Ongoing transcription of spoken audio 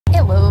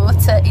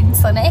Twitter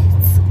internet.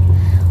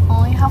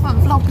 I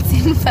haven't vlogged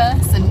in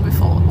person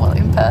before, well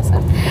in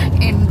person,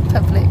 in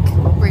public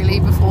really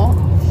before,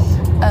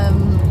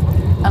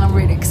 and I'm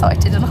really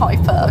excited and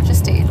hyper. I've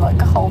just eaten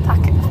like a whole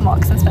packet of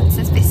Marks and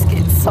Spencer's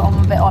biscuits, so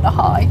I'm a bit on a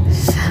high,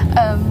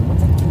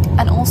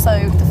 and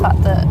also the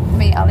fact that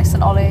me, Alice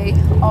and Ollie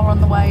are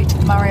on the way to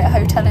the Marriott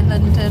Hotel in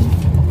London.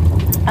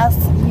 As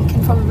you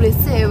can probably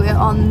see, we're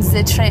on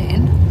the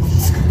train,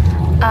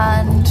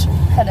 and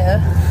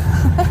hello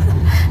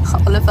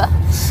Oliver,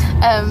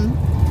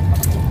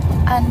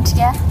 and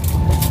yeah,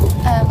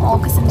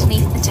 Olga's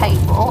underneath the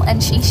table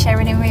and she's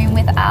sharing a room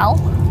with Al.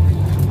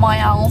 My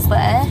Al's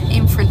there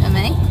in front of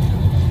me.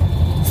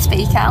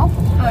 Speak, Al.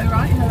 Oh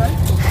right, hello.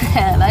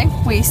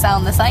 Hello, we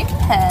sound the same.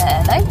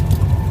 Hello.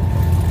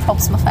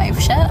 Prob's my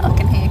favourite shirt, I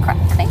can hear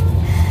crackling.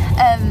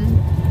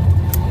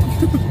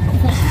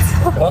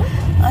 What?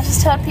 I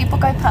just heard people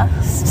go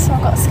past, so I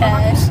got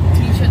scared.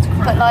 T-shirts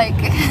crack. But like,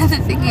 the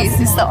thing is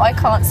that I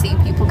can't see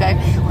people go,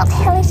 what the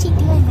hell is she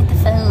doing with the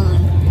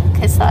phone?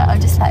 Because I'm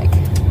just like,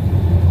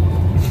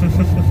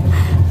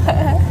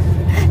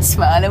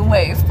 smile and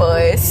wave,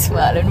 boys,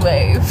 smile and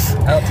wave.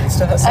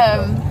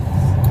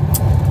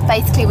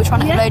 Basically, we're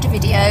trying to upload a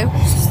video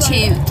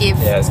to give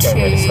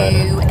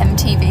to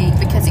MTV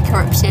because it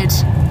corrupted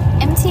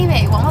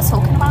MTV. What am I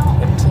talking about?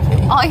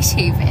 MTV.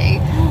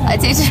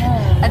 ITV.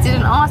 I did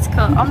an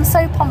article. I'm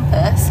so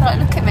pompous. Like,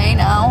 look at me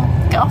now.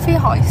 Get off your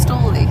high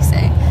stool,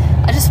 Lucy.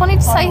 I just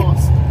wanted to say.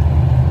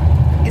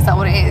 Is that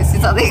what it is?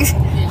 Is that the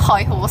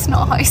high horse,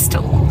 not high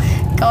stool?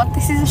 God,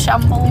 this is a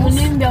shambles. You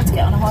wouldn't even be able to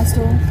get on a high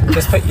stool.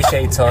 Just put your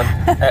shades on.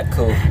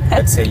 Cool.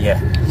 Let's see ya.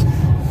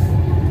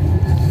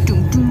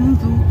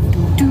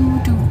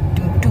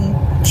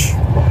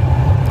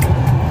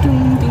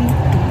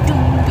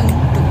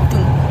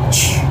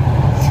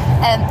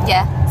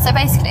 Yeah, so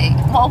basically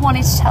what I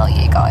wanted to tell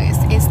you guys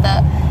is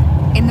that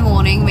in the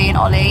morning me,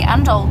 Ollie,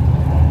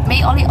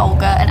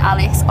 Olga and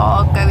Alice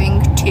are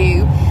going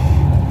to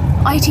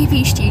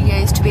ITV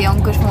Studios to be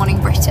on Good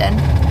Morning Britain.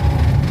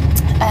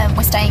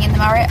 We're staying in the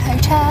Marriott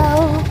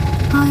Hotel.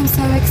 I'm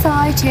so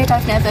excited.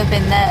 I've never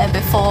been there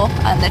before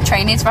and the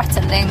train is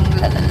rattling.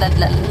 La, la, la,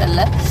 la, la,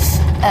 la.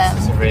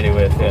 It's a really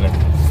weird feeling.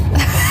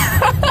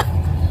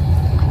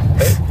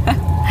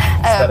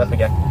 Stand up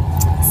again.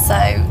 So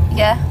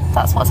yeah,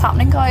 that's what's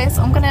happening, guys.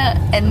 I'm gonna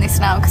end this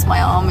now because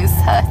my arm is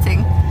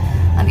hurting.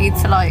 I need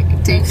to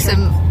like do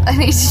some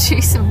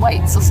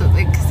weights or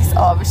something because this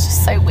arm is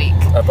just so weak.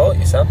 I bought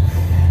you some.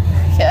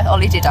 Yeah,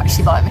 Ollie did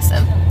actually buy me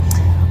some.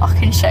 I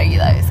can show you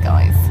those,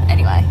 guys.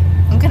 Anyway,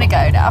 I'm gonna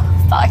go now.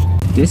 Bye.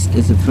 This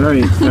is a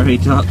very, very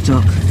dark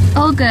dog.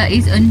 Olga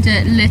is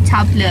under le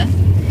table.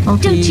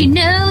 Okay. Don't you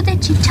know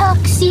that you're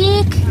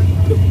toxic?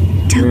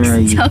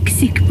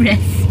 Toxic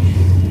breath.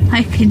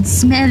 I can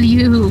smell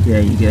you.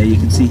 There you go, you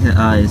can see her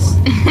eyes.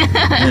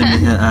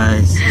 Only her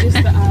eyes. Just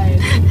the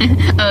eyes.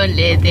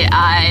 Only the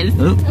eyes.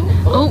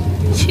 Oh,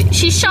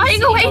 she's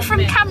shying away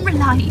from camera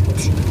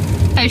light.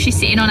 Oh, she's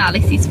sitting on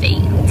Alice's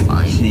feet. That's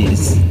fine. She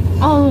is.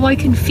 Oh, I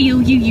can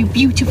feel you, you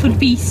beautiful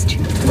beast.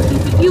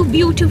 You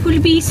beautiful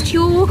beast,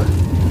 you.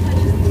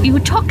 You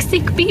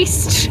toxic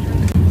beast.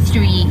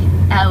 3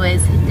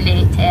 hours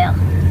later.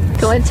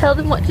 Go and tell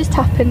them what just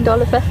happened,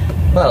 Oliver.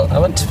 Well, I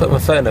went to put my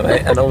phone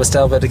away and almost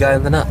elbowed a guy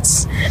in the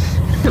nuts.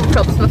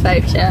 Props my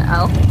favourite shirt,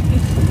 Al.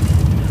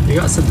 You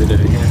got something in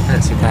your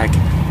fancy bag.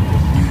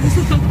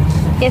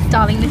 Yes,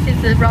 darling, this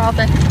is a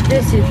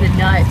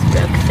nice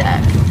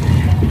rucksack.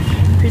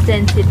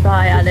 Presented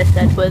by Alice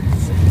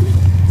Edwards.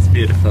 It's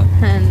beautiful.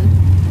 And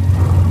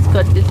it's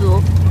got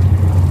little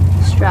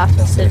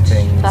straps and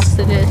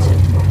fasteners.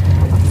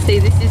 See,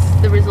 this is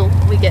the result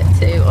we get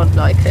to on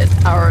like an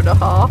hour and a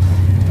half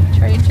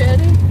train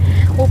journey.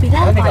 We'll be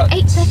there by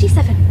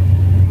 8:37.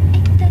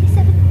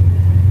 8:37.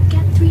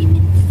 Get 3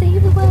 minutes to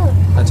save the world.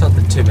 I told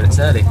them 2 minutes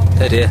early.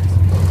 Oh dear.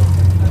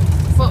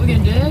 What are we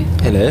going to do?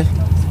 Hello.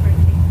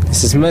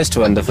 This is most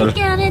wonderful. What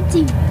you gonna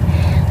do?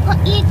 What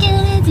you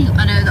gonna do?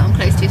 I know that I'm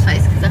close to his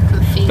face because I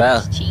can feel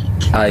Well, his cheek.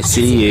 I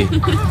see you. The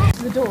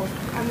door,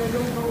 and then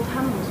all the little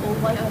handles all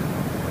the way up.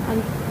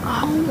 And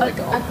Oh my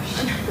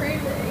gosh.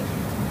 Really?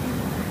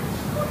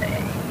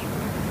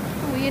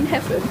 Are we in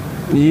heaven?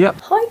 Yep.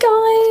 Hi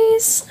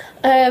guys.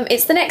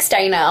 It's the next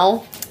day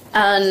now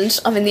and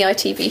I'm in the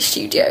ITV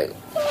studio.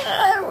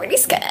 I'm really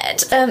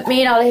scared.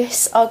 Me and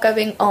Alice are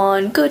going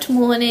on Good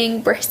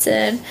Morning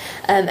Britain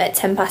at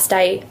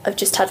 8:10. I've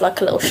just had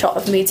like a little shot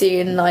of me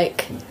doing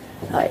like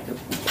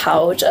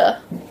powder.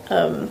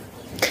 And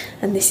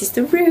this is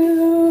the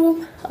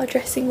room, our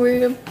dressing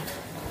room.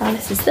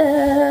 Alice is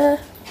there.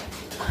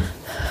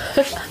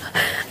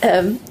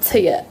 So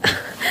yeah,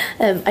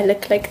 I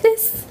look like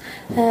this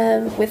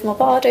with my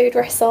Bardo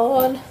dress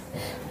on.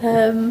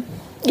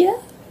 Yeah,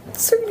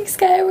 it's really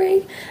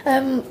scary.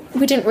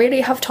 We didn't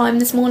really have time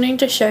this morning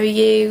to show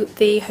you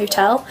the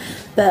hotel,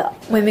 but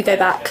when we go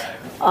back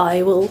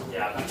I will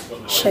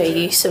show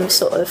you some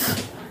sort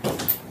of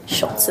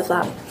shots of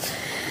that.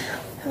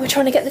 We're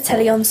trying to get the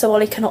telly on so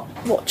Ollie cannot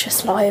watch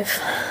us live.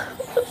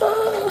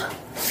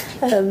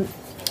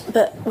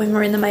 but when we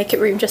were in the makeup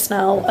room just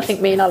now, I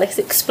think me and Alice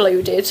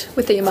exploded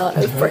with the amount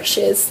of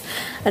brushes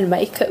and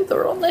makeup that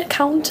were on the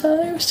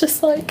counter. It was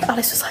just like,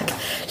 Alice was like,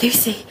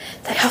 Lucy,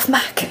 they have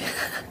MAC.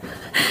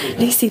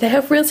 Lucy, they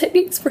have Real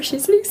Techniques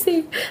brushes.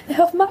 Lucy, they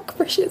have MAC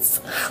brushes.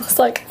 I was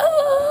like,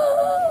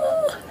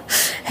 ah.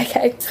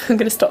 Okay, I'm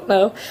gonna stop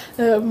now.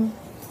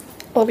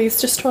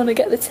 Ollie's just trying to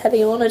get the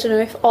telly on. I don't know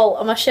if,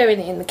 am I showing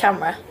it in the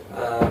camera?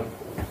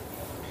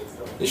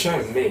 You're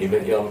showing me,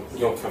 but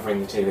you're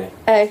covering the TV.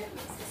 Oh.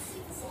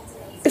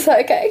 Is that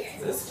okay?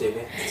 That's the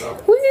TV. It's on.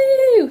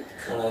 Woo!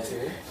 On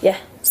TV. Yeah,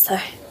 so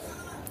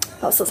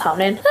that's what's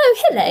happening. Oh,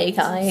 hello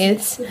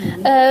guys.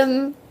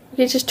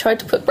 We just tried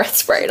to put breath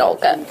spray in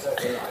Olga.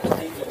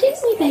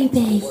 Didn't we,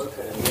 baby?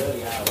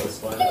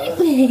 Didn't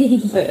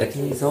we? Wait, I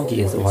can use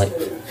Oggy as a wipe.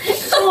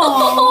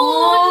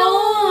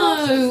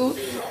 Oh no!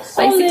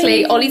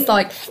 Basically, Ollie's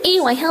like,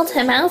 ew, I held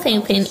her mouth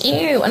open,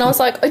 ew. And I was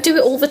like, I do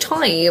it all the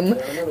time.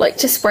 Like,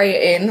 to spray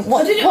it in.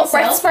 What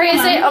breath spray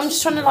is it? I'm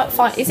just trying to, like,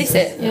 find... Is this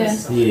it? Yeah.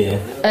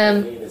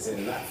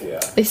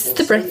 This is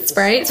the breath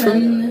spray. It's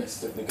from...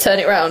 Turn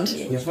it round.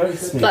 You're very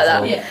smooth. Like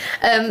that. Yeah.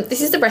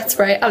 This is the breath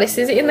spray. Alice,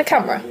 is it in the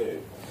camera?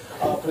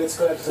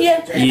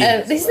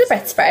 Yeah. This is the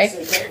breath spray.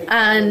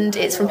 And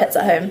it's from Pets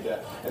at Home.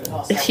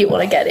 If you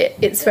want to get it,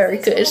 it's very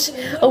good.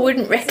 I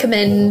wouldn't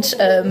recommend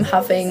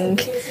having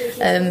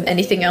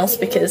anything else,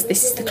 because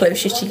this is the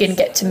closest you can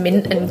get to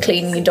mint and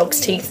cleaning your dog's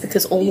teeth,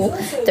 because all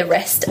the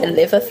rest are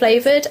liver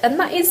flavoured, and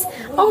that is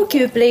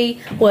arguably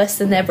worse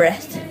than their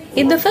breath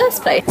in the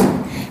first place.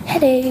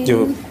 Hello.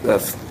 Do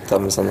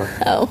thumbs on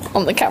that. Oh,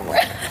 on the camera.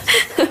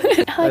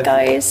 Hi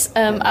guys.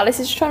 Alice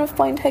is trying to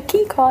find her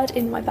key card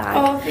in my bag.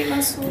 Oh, I think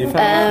that's all.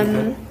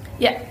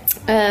 Yeah.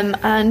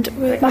 And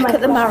we're back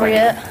at the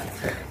Marriott.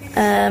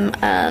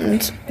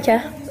 And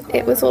yeah,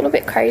 it was all a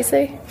bit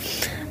crazy.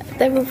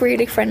 They were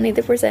really friendly,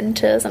 the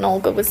presenters, and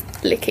Olga was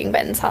licking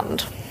Ben's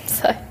hand,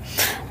 so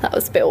that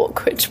was a bit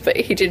awkward, but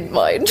he didn't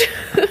mind.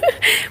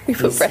 We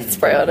put breath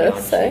spray on her,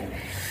 so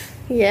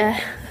yeah.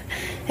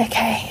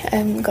 Okay,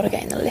 gotta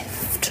get in the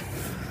lift.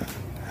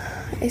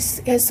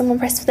 Has someone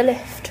pressed for the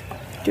lift?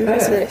 Do we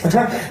press for the lift?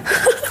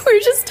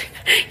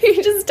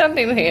 You're just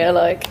standing here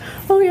like,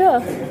 oh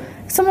yeah.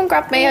 Someone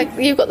grabbed me,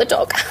 you've got the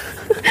dog.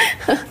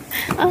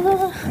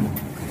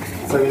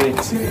 So we need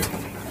to...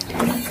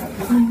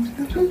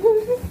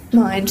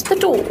 Mind the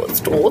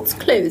doors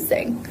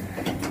closing.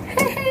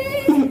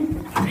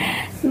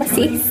 My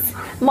sis,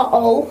 my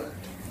all.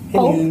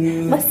 Oh,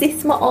 my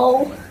sis, my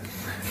all.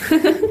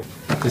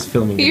 Just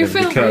filming You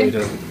filming?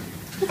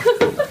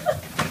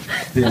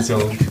 This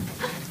all.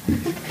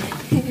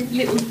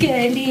 Little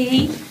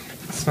girly.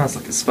 It smells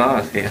like a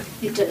spa here.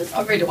 It does.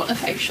 I really want a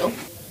facial.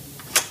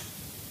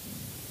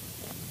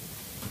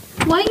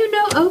 Why are you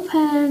not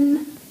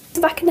open?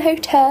 I'm back in the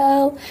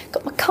hotel.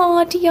 Got my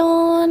cardi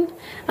on.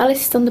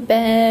 Alice is on the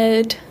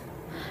bed.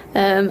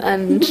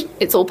 And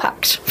it's all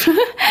packed.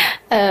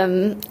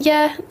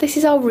 Yeah, this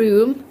is our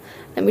room.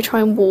 Let me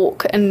try and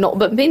walk and not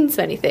bump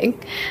into anything.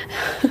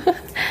 I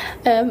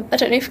don't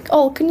know if...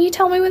 Oh, can you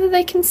tell me whether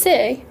they can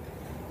see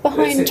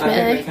behind me? I think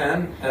they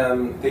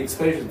can. The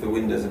exposure of the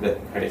window's a bit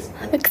crazy.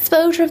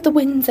 Exposure of the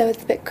window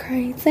is a bit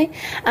crazy.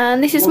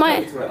 And this is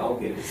my...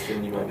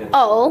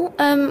 Oh,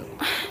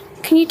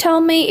 can you tell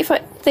me if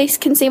they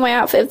can see my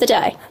outfit of the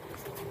day?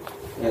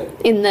 Yeah.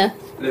 In the...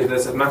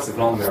 There's a massive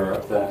long mirror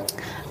up there.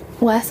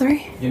 Where,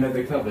 sorry? You know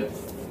the cupboard?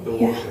 The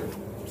Yeah. wardrobe.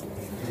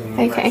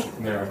 Okay.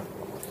 Mirror.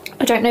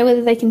 I don't know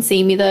whether they can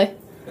see me though.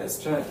 Let's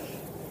check.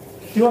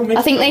 You want me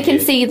I think they can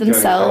see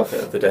themselves.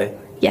 Outfit of the day.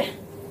 Yeah.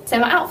 So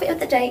my outfit of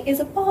the day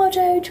is a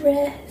Bardo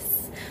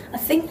dress. I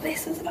think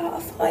this was about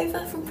a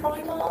 £5 from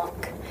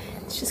Primark.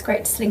 It's just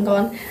great to sling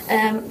on.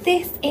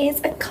 This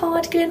is a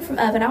cardigan from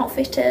Urban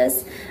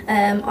Outfitters.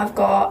 I've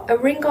got a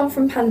ring on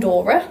from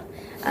Pandora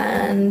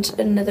and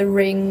another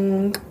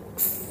ring.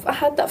 I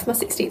had that for my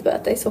 16th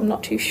birthday, so I'm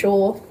not too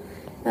sure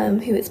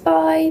who it's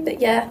by, but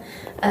yeah.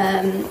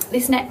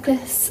 This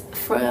necklace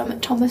from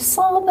Thomas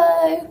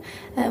Sabo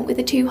with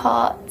the 2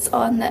 hearts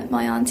on that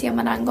my auntie and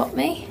my nan got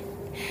me.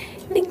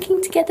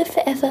 Linking together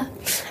forever.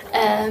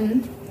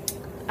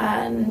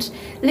 And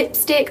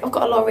lipstick, I've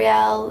got a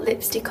L'Oreal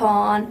lipstick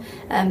on.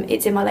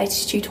 It's in my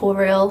latest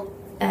tutorial.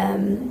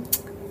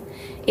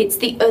 It's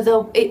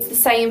the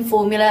same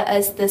formula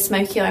as the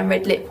Smoky Eye and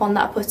Red Lip one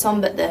that I put on,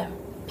 but the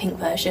pink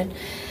version.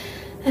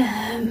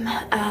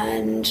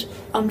 And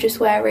I'm just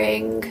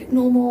wearing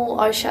normal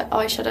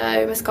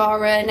eyeshadow,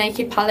 mascara,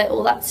 naked palette,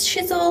 all that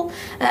shizzle.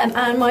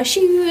 And my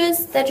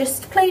shoes, they're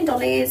just plain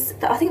dollies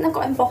that I think they've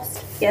got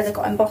embossed. Yeah, they've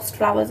got embossed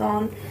flowers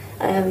on.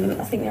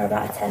 I think they're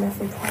about a tenner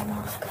from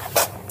Primark.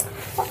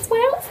 That's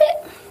my outfit.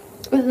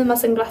 Other than my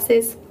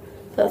sunglasses,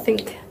 but I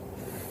think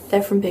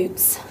they're from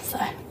Boots, so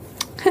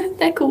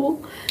they're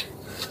cool.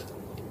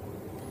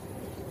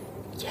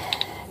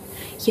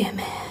 Yeah,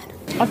 man.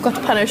 I've got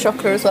a pano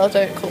chocolate as well,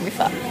 don't call me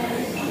fat.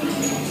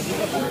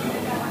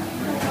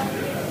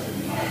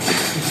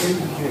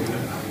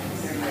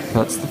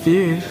 That's the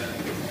view.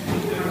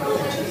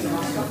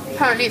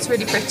 Apparently it's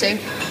really pretty.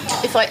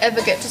 If I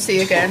ever get to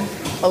see again,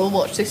 I will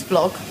watch this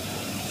vlog.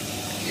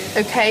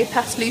 Okay,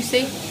 past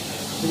Lucy.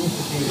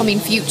 I mean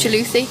future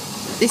Lucy.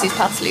 This is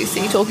past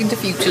Lucy talking to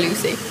future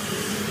Lucy.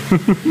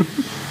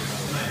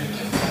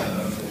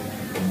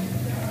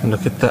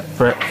 Look at that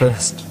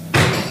breakfast.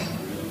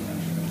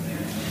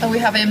 And we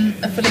have him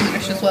a full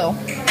English as well.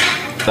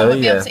 I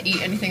won't be able to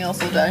eat anything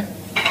else all day.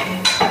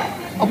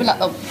 I'll be like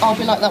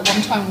that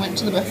one time we went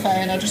to the buffet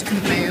and I just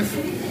couldn't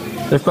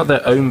move. They've got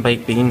their own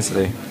baked beans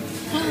though.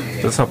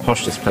 That's how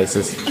posh this place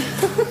is.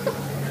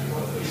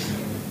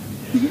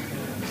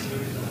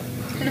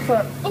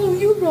 Oh,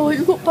 you're right,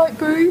 you've got baked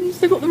beans.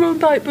 They've got their own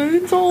baked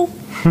beans, oh.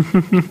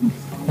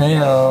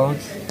 Hey, Old.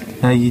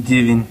 How you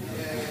doing?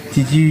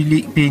 Did you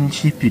lick Ben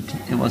Shepherd?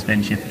 It was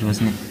Ben Shepherd,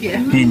 wasn't it?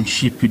 Yeah. Ben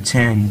Shepherd's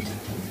hand.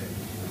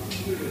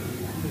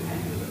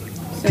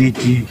 Did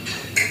you?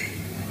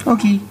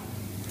 Okay.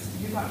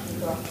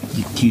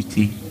 You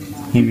cutie.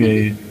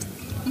 Hero.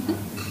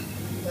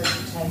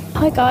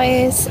 Hi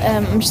guys,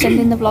 I'm just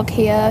ending the vlog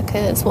here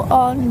because we're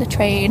on the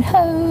train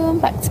home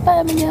back to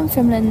Birmingham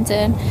from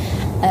London.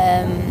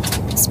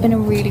 It's been a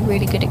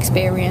really good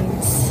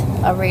experience.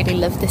 I really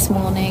loved this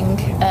morning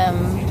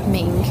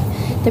meeting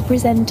the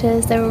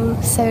presenters. They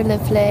were so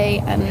lovely,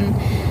 and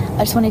I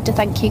just wanted to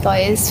thank you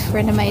guys for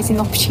an amazing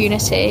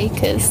opportunity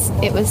because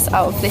it was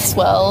out of this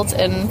world,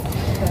 and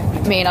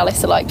me and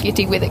Alice are like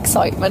giddy with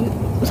excitement.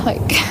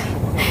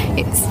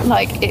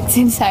 It's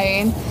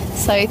insane.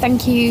 So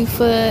thank you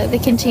for the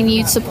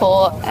continued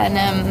support, and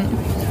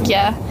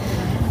yeah,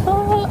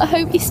 I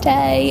hope you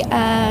stay,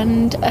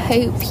 and I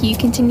hope you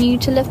continue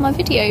to love my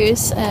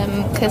videos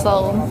because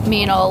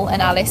me and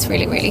Alice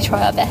really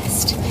try our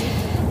best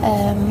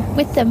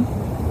with them.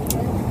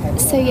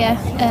 So yeah,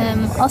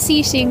 I'll see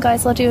you soon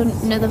guys. I'll do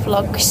another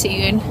vlog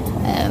soon.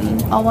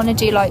 I want to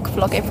do like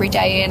vlog every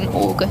day in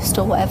August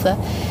or whatever,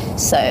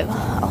 so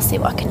I'll see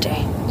what I can do.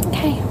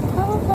 Okay.